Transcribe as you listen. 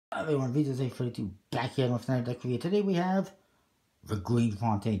Everyone, Visa 42 back here with another deck for you. Today we have the Green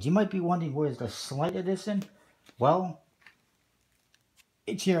Fontaine. You might be wondering where's the slight edition. Well,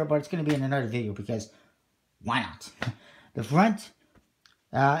 it's here, but it's going to be in another video because why not? The front,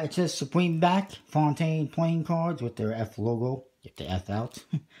 it says Supreme back, Fontaine playing cards with their F logo. Get the F out.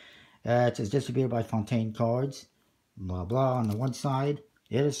 It says distributed by Fontaine cards. Blah blah on the one side.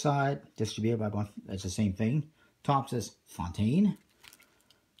 The other side, distributed by, that's the same thing. Top says Fontaine.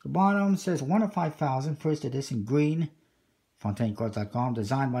 The bottom says 1 of 5,000, first edition green, FontaineCards.com,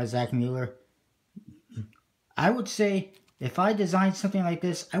 designed by Zach Mueller. I would say if I designed something like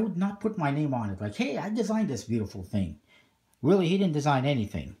this, I would not put my name on it. Like, hey, I designed this beautiful thing. Really, he didn't design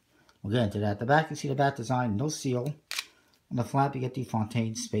anything. We'll get into that. The back, you see the back design, no seal. On the flap, you get the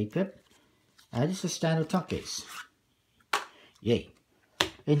Fontaine spade pip. This is a standard tuck case. Yay.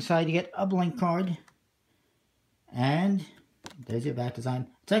 Inside, you get a blank card. And there's your back design.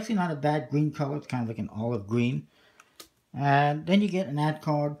 It's actually not a bad green color. It's kind of like an olive green. And then you get an ad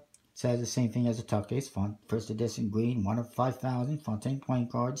card. It says the same thing as a tuck case. First edition green, 1 of 5,000. Fontaine playing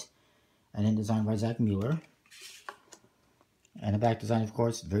cards. And then designed by Zach Mueller. And the back design, of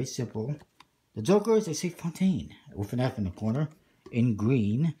course, very simple. The jokers, they say Fontaine with an F in the corner in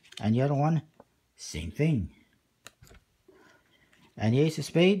green. And the other one, same thing. And the ace of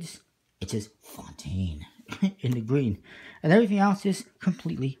spades, it says Fontaine in the green. And everything else is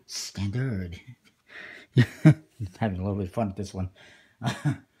completely standard. Having a little bit of fun with this one.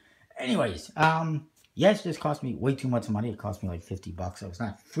 Anyways, yes, this cost me way too much money. It cost me like 50 bucks. I was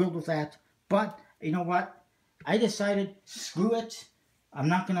not thrilled with that. But, you know what? I decided, screw it. I'm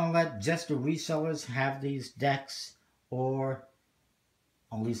not going to let just the resellers have these decks or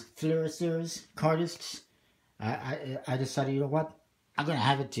all these fleuristers, cardists. I decided, you know what? I'm going to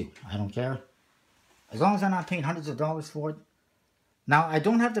have it too. I don't care. As long as I'm not paying hundreds of dollars for it. Now, I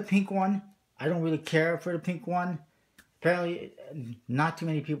don't have the pink one. I don't really care for the pink one. Apparently, not too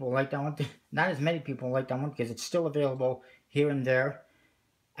many people like that one. Not as many people like that one because it's still available here and there.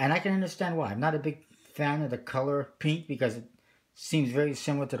 And I can understand why. I'm not a big fan of the color pink because it seems very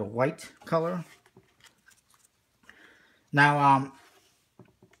similar to the white color. Now,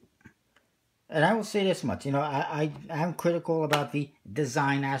 and I will say this much. You know, I'm critical about the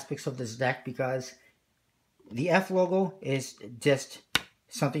design aspects of this deck because the F logo is just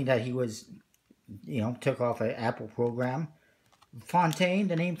something that he was, you know, took off an Apple program. Fontaine,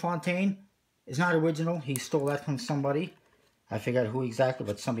 the name Fontaine, is not original. He stole that from somebody. I forgot who exactly,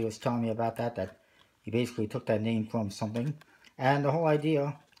 but somebody was telling me about that he basically took that name from something. And the whole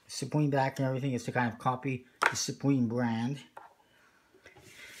idea, Supreme back and everything, is to kind of copy the Supreme brand.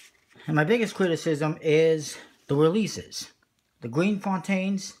 And my biggest criticism is the releases. The green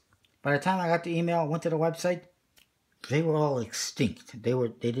Fontaines, by the time I got the email, went to the website, they were all extinct. They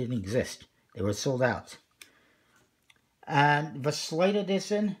didn't exist. They were sold out. And the Slight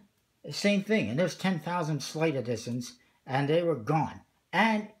Edition, the same thing. And there's 10,000 Slight Editions, and they were gone.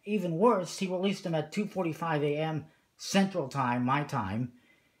 And even worse, he released them at 2:45 a.m. Central Time, my time.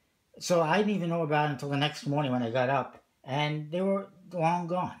 So I didn't even know about it until the next morning when I got up. And they were long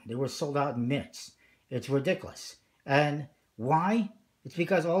gone. They were sold out in minutes. It's ridiculous. And why? It's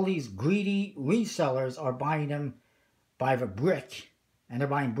because all these greedy resellers are buying them by the brick. And they're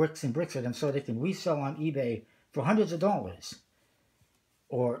buying bricks and bricks of them so they can resell on eBay for hundreds of dollars.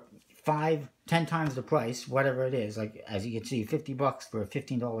 Or 5, 10 times the price, whatever it is. Like, as you can see, 50 bucks for a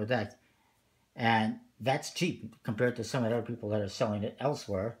 $15 deck. And that's cheap compared to some of the other people that are selling it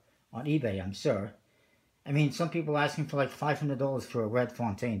elsewhere on eBay, I'm sure. I mean, some people are asking for like $500 for a red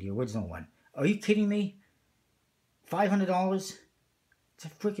Fontaine, the original one. Are you kidding me? $500? It's a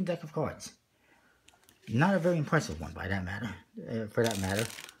freaking deck of cards. Not a very impressive one, by that matter. For that matter.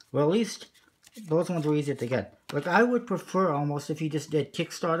 Well, at least those ones were easier to get. Like, I would prefer almost if you just did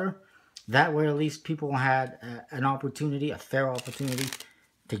Kickstarter. That way, at least people had an opportunity, a fair opportunity,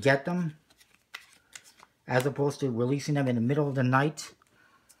 to get them, as opposed to releasing them in the middle of the night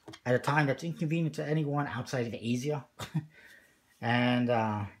at a time that's inconvenient to anyone outside of Asia. and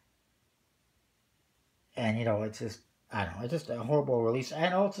you know, it's just, I don't know, it's just a horrible release.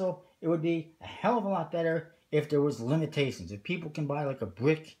 And also, it would be a hell of a lot better if there was limitations. If people can buy like a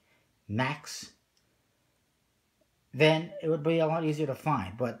brick max, then it would be a lot easier to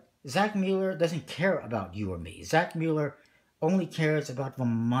find. But Zach Mueller doesn't care about you or me. Zach Mueller only cares about the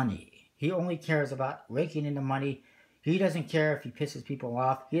money. He only cares about raking in the money. He doesn't care if he pisses people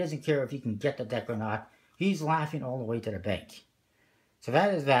off. He doesn't care if he can get the deck or not. He's laughing all the way to the bank. So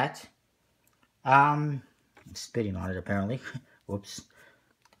that is that. I'm spitting on it, apparently. Whoops.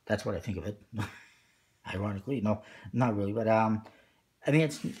 That's what I think of it. Ironically. No, not really. But I mean,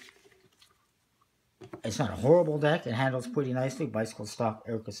 it's not a horrible deck. It handles pretty nicely. Bicycle stock,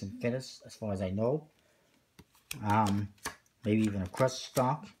 Ericus and Finis, as far as I know. Maybe even a crust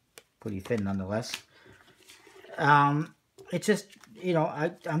stock. Pretty thin nonetheless. It's just,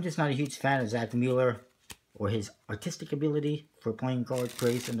 I'm just not a huge fan of Zach Mueller or his artistic ability for playing card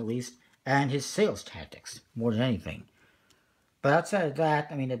creation at least, and his sales tactics more than anything. But outside of that,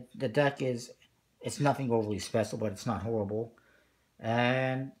 I mean, the deck it's nothing overly special, but it's not horrible.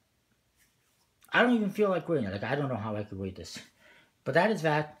 And I don't even feel like grading it. Like, I don't know how I could rate this. But that is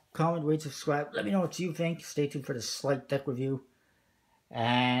that. Comment, rate, subscribe. Let me know what you think. Stay tuned for the slight deck review.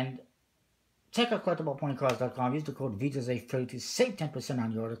 And check out collectibleballpointcards.com. Use the code VJZ32 to save 10%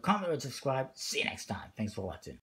 on your order. Comment, rate, subscribe. See you next time. Thanks for watching.